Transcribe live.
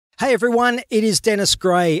Hey everyone, it is Dennis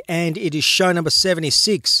Gray and it is show number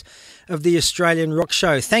 76 of the Australian Rock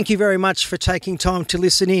Show. Thank you very much for taking time to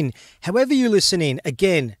listen in. However you listen in,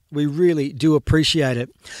 again, we really do appreciate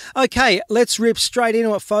it. Okay, let's rip straight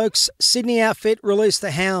into it, folks. Sydney outfit released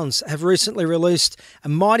the Hounds have recently released a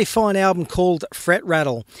mighty fine album called Fret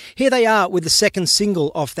Rattle. Here they are with the second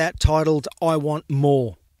single off that titled I Want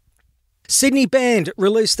More. Sydney band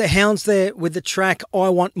released the Hounds there with the track I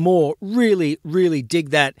Want More. Really, really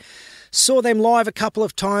dig that. Saw them live a couple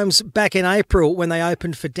of times back in April when they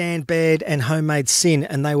opened for Dan Baird and Homemade Sin,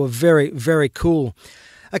 and they were very, very cool.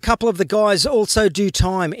 A couple of the guys also do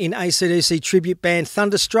time in AC/DC tribute band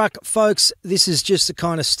Thunderstruck. Folks, this is just the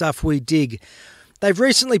kind of stuff we dig. They've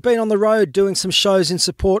recently been on the road doing some shows in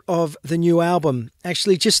support of the new album.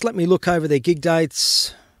 Actually, just let me look over their gig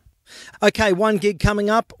dates. Okay, one gig coming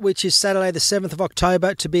up, which is Saturday the 7th of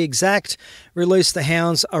October to be exact. Release the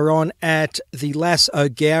Hounds are on at the Lass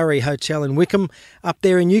O'Gowrie Hotel in Wickham, up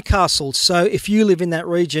there in Newcastle. So if you live in that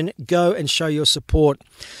region, go and show your support.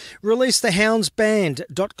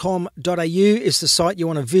 ReleaseTheHoundsBand.com.au is the site you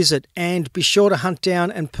want to visit, and be sure to hunt down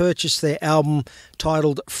and purchase their album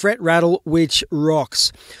titled Fret Rattle, which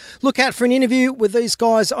rocks. Look out for an interview with these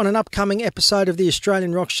guys on an upcoming episode of the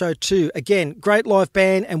Australian Rock Show too. Again, great live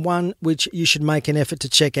band and one which you should make an effort to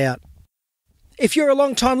check out. If you're a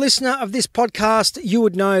long-time listener of this podcast, you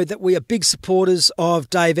would know that we are big supporters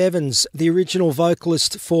of Dave Evans, the original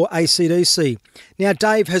vocalist for AC/DC. Now,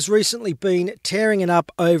 Dave has recently been tearing it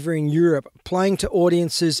up over in Europe, playing to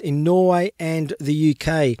audiences in Norway and the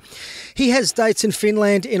UK. He has dates in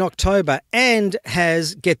Finland in October and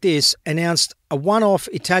has, get this, announced a one-off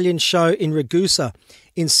Italian show in Ragusa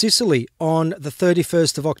in Sicily on the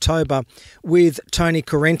 31st of October with Tony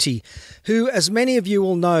Correnti, who, as many of you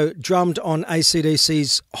will know, drummed on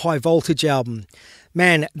AC/DC's High Voltage album.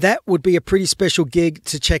 Man, that would be a pretty special gig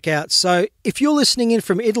to check out. So if you're listening in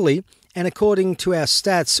from Italy, and according to our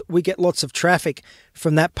stats, we get lots of traffic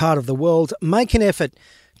from that part of the world, make an effort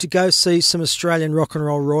to go see some Australian rock and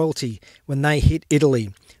roll royalty when they hit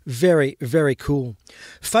Italy. Very, very cool.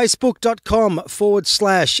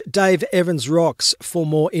 Facebook.com/Dave Evans Rocks for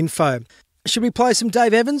more info. Should we play some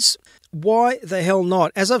Dave Evans? Why the hell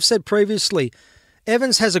not? As I've said previously,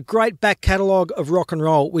 Evans has a great back catalogue of rock and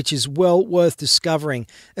roll, which is well worth discovering,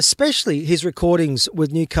 especially his recordings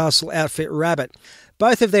with Newcastle outfit Rabbit.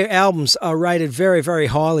 Both of their albums are rated very, very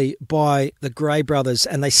highly by the Gray brothers,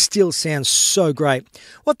 and they still sound so great.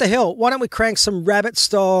 What the hell? Why don't we crank some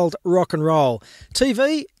Rabbit-styled rock and roll?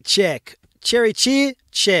 TV? Check. Cherry Cheer?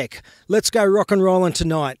 Check. Let's go rock and rollin'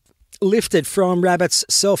 tonight. Lifted from Rabbit's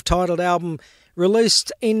self-titled album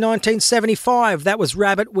released in 1975. That was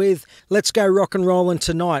Rabbit with Let's Go Rock and Rollin'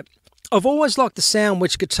 Tonight. I've always liked the sound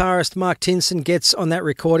which guitarist Mark Tinson gets on that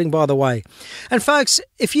recording, by the way. And folks,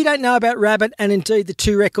 if you don't know about Rabbit and indeed the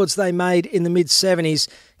two records they made in the mid-70s,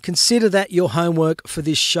 consider that your homework for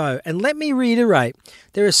this show. And let me reiterate,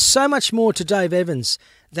 there is so much more to Dave Evans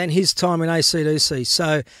than his time in AC/DC,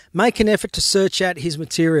 so make an effort to search out his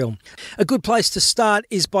material. A good place to start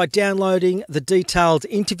is by downloading the detailed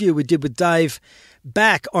interview we did with Dave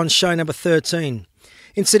back on show number 13.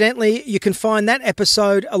 Incidentally, you can find that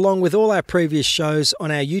episode along with all our previous shows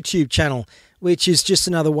on our YouTube channel, which is just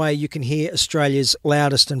another way you can hear Australia's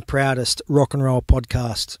loudest and proudest rock and roll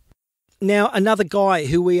podcast. Now, another guy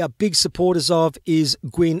who we are big supporters of is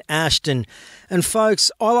Gwyn Ashton. And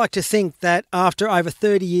folks, I like to think that after over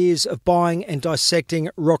 30 years of buying and dissecting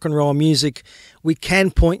rock and roll music, we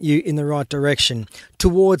can point you in the right direction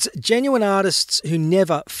towards genuine artists who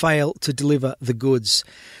never fail to deliver the goods.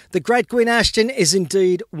 The great Gwyn Ashton is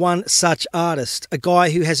indeed one such artist, a guy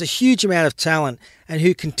who has a huge amount of talent and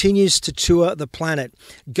who continues to tour the planet.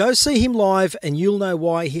 Go see him live and you'll know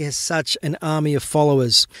why he has such an army of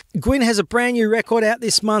followers. Gwyn has a brand new record out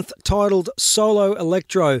this month titled Solo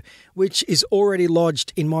Electro, which is already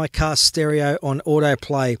lodged in my car stereo on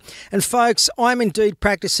autoplay. And folks, I'm indeed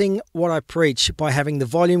practicing what I preach by having the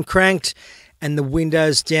volume cranked and the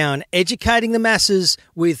windows down, educating the masses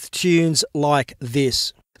with tunes like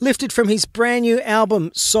this. Lifted from his brand new album,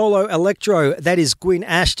 Solo Electro, that is Gwyn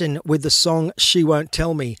Ashton with the song She Won't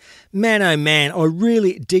Tell Me. Man, oh man, I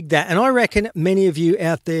really dig that, and I reckon many of you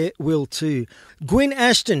out there will too.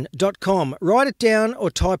 GwynAshton.com. Write it down or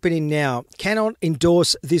type it in now. Cannot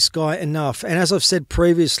endorse this guy enough, and as I've said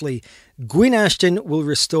previously, Gwyn Ashton will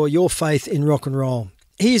restore your faith in rock and roll.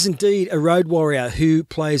 He is indeed a road warrior who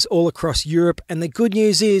plays all across Europe, and the good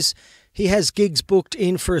news is he has gigs booked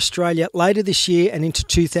in for Australia later this year and into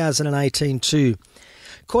 2018 too.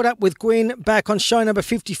 Caught up with Gwyn back on show number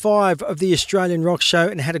 55 of the Australian Rock Show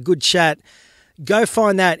and had a good chat. Go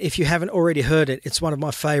find that if you haven't already heard it. It's one of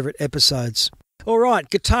my favourite episodes. All right,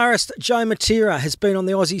 guitarist Joe Matera has been on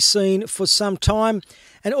the Aussie scene for some time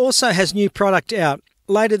and also has new product out.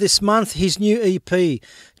 Later this month, his new EP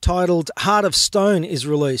titled Heart of Stone is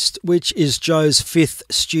released, which is Joe's 5th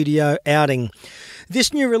studio outing.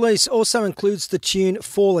 This new release also includes the tune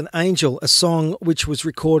Fallen Angel, a song which was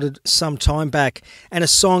recorded some time back, and a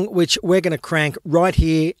song which we're going to crank right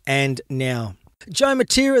here and now. Joe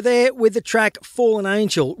Matera there with the track Fallen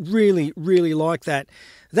Angel. Really, really like that.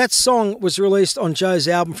 That song was released on Joe's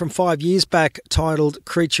album from 5 years back titled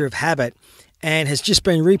Creature of Habit and has just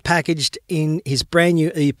been repackaged in his brand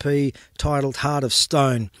new EP titled Heart of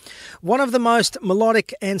Stone. One of the most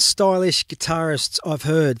melodic and stylish guitarists I've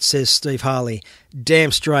heard, says Steve Harley.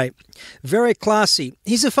 Damn straight. Very classy.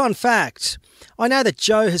 Here's a fun fact. I know that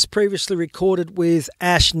Joe has previously recorded with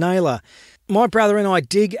Ash Naylor. My brother and I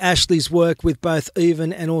dig Ashley's work with both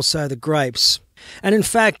Even and also The Grapes. And in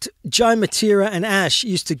fact, Joe Matera and Ash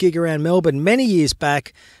used to gig around Melbourne many years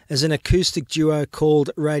back as an acoustic duo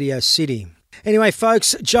called Radio City. Anyway,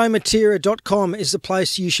 folks, joematera.com is the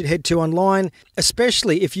place you should head to online,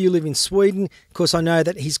 especially if you live in Sweden, because I know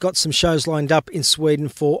that he's got some shows lined up in Sweden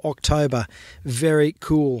for October. Very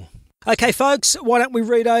cool. Okay, folks, why don't we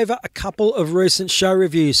read over a couple of recent show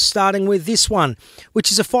reviews, starting with this one,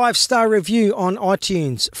 which is a 5-star review on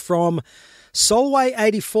iTunes from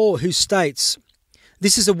Solway84, who states,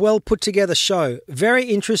 "This is a well put together show, very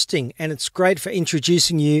interesting, and it's great for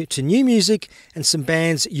introducing you to new music and some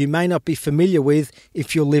bands you may not be familiar with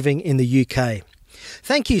if you're living in the UK.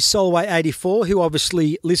 Thank you, Solway84, who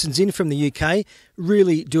obviously listens in from the UK.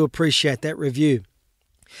 Really do appreciate that review.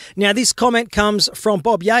 Now, this comment comes from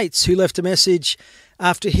Bob Yates, who left a message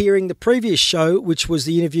after hearing the previous show, which was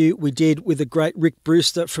the interview we did with the great Rick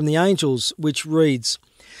Brewster from the Angels, which reads,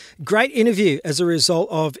 "Great interview as a result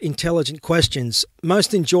of intelligent questions.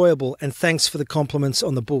 Most enjoyable, and thanks for the compliments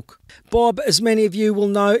on the book." Bob, as many of you will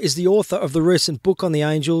know, is the author of the recent book on the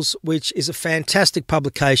Angels, which is a fantastic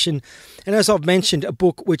publication, and as I've mentioned, a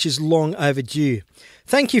book which is long overdue.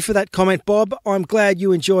 Thank you for that comment, Bob. I'm glad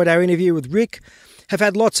you enjoyed our interview with Rick. Have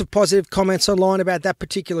had lots of positive comments online about that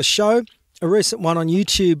particular show. A recent one on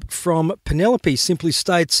YouTube from Penelope simply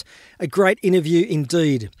states, "A great interview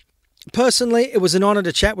indeed." Personally, it was an honour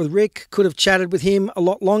to chat with Rick. Could have chatted with him a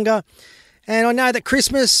lot longer. And I know that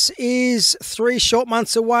Christmas is 3 short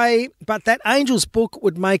months away, but that Angels book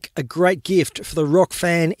would make a great gift for the rock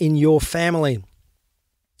fan in your family.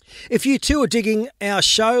 If you too are digging our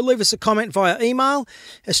show, leave us a comment via email,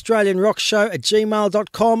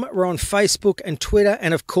 australianrockshow@gmail.com. We're on Facebook and Twitter,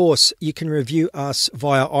 and of course, you can review us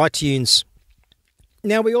via iTunes.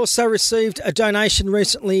 Now, we also received a donation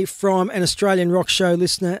recently from an Australian Rock Show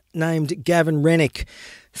listener named Gavin Rennick.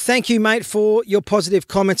 Thank you, mate, for your positive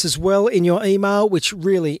comments as well in your email, which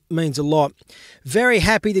really means a lot. Very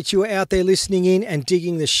happy that you are out there listening in and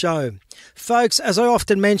digging the show. Folks, as I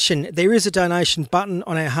often mention, there is a donation button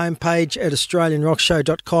on our homepage at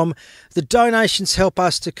australianrockshow.com. The donations help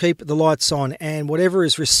us to keep the lights on, and whatever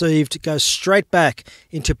is received goes straight back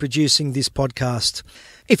into producing this podcast.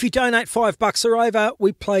 If you donate $5 or over,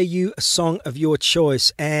 we play you a song of your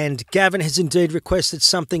choice, and Gavin has indeed requested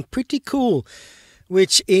something pretty cool,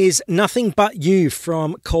 which is Nothing But You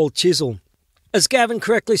from Cold Chisel. As Gavin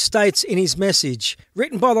correctly states in his message,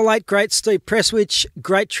 written by the late great Steve Prestwich,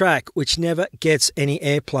 great track which never gets any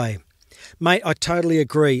airplay. Mate, I totally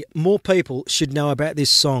agree. More people should know about this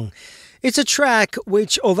song. It's a track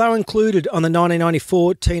which, although included on the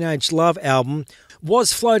 1994 Teenage Love album,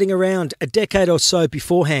 was floating around a decade or so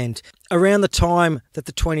beforehand, around the time that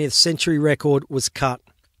the 20th Century record was cut.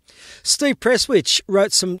 Steve Prestwich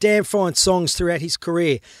wrote some damn fine songs throughout his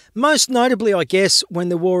career, most notably, I guess, When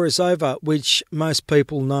the War Is Over, which most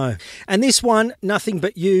people know. And this one, Nothing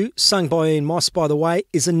But You, sung by Ian Moss, by the way,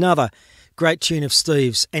 is another great tune of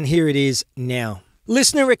Steve's, and here it is now.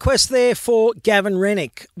 Listener request there for Gavin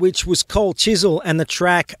Rennick, which was Cold Chisel and the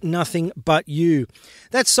track Nothing But You.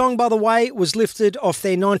 That song, by the way, was lifted off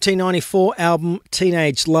their 1994 album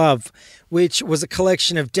Teenage Love, which was a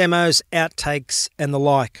collection of demos, outtakes and the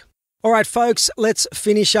like. All right, folks, let's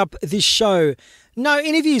finish up this show. No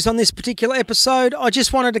interviews on this particular episode. I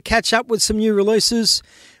just wanted to catch up with some new releases,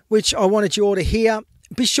 which I wanted you all to hear.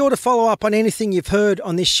 Be sure to follow up on anything you've heard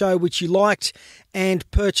on this show which you liked and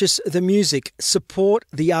purchase the music. Support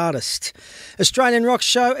the artist.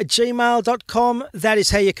 AustralianRockShow@gmail.com. That is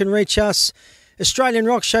how you can reach us.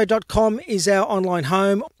 AustralianRockShow.com is our online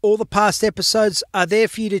home. All the past episodes are there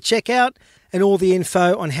for you to check out, and all the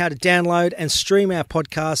info on how to download and stream our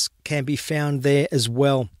podcasts can be found there as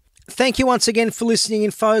well. Thank you once again for listening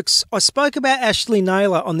in, folks. I spoke about Ashley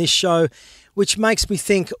Naylor on this show which makes me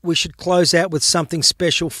think we should close out with something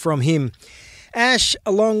special from him. Ash,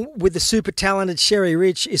 along with the super talented Sherry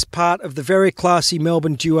Rich, is part of the very classy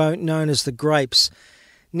Melbourne duo known as the Grapes.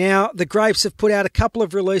 Now, the Grapes have put out a couple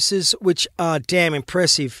of releases which are damn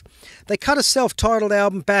impressive. They cut a self-titled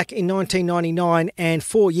album back in 1999 and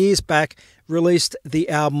 4 years back released the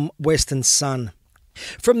album Western Sun.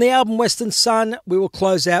 From the album Western Sun, we will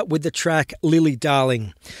close out with the track Lily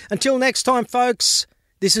Darling. Until next time, folks,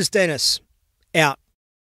 this is Dennis. Out.